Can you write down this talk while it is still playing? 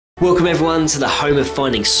Welcome everyone to the home of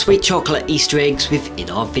finding sweet chocolate Easter eggs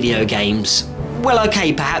within our video games. Well,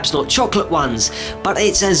 okay, perhaps not chocolate ones, but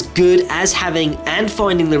it's as good as having and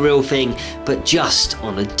finding the real thing, but just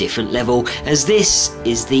on a different level, as this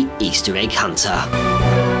is the Easter Egg Hunter.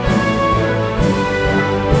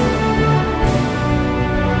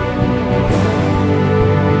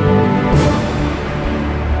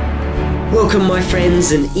 Welcome my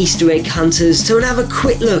friends and Easter egg hunters to another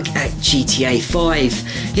quick look at GTA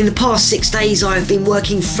 5. In the past 6 days I have been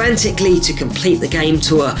working frantically to complete the game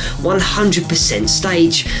to a 100%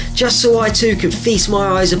 stage, just so I too could feast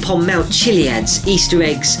my eyes upon Mount Chiliad's Easter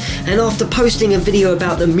eggs, and after posting a video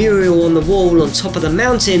about the mural on the wall on top of the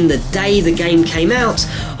mountain the day the game came out,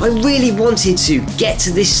 I really wanted to get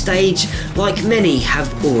to this stage like many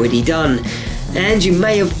have already done. And you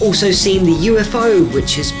may have also seen the UFO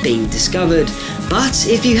which has been discovered, but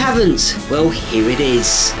if you haven't, well, here it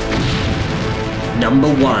is. Number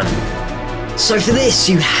 1. So for this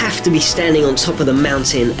you have to be standing on top of the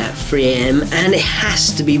mountain at 3 AM and it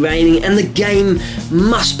has to be raining and the game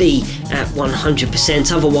must be at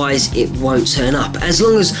 100%, otherwise it won't turn up. As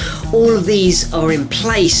long as all of these are in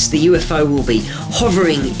place, the UFO will be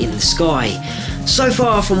hovering in the sky. So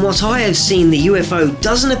far from what I have seen, the UFO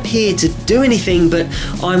doesn't appear to do anything, but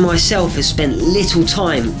I myself have spent little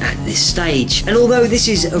time at this stage. And although this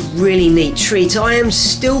is a really neat treat, I am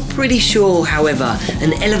still pretty sure, however,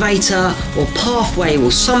 an elevator or pathway will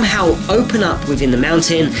somehow open up within the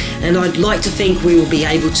mountain, and I'd like to think we will be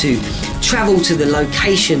able to travel to the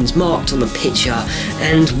locations marked on the picture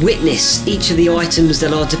and witness each of the items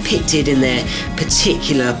that are depicted in their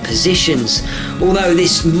particular positions. Although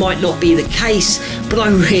this might not be the case, but I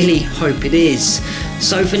really hope it is.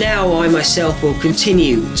 So for now, I myself will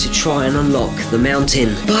continue to try and unlock the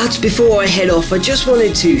mountain. But before I head off, I just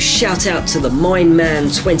wanted to shout out to the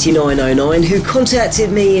Mineman2909 who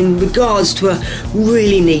contacted me in regards to a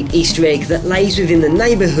really neat Easter egg that lays within the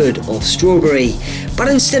neighbourhood of Strawberry. But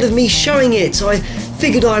instead of me showing it, I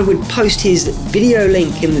figured I would post his video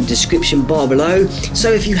link in the description bar below,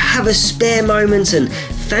 so if you have a spare moment and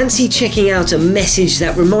fancy checking out a message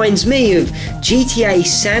that reminds me of GTA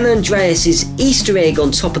San Andreas' Easter egg on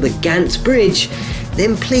top of the Gant Bridge,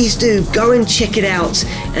 then please do go and check it out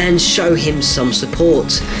and show him some support.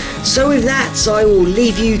 So with that, I will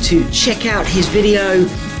leave you to check out his video,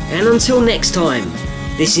 and until next time,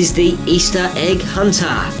 this is the Easter Egg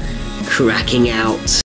Hunter, cracking out.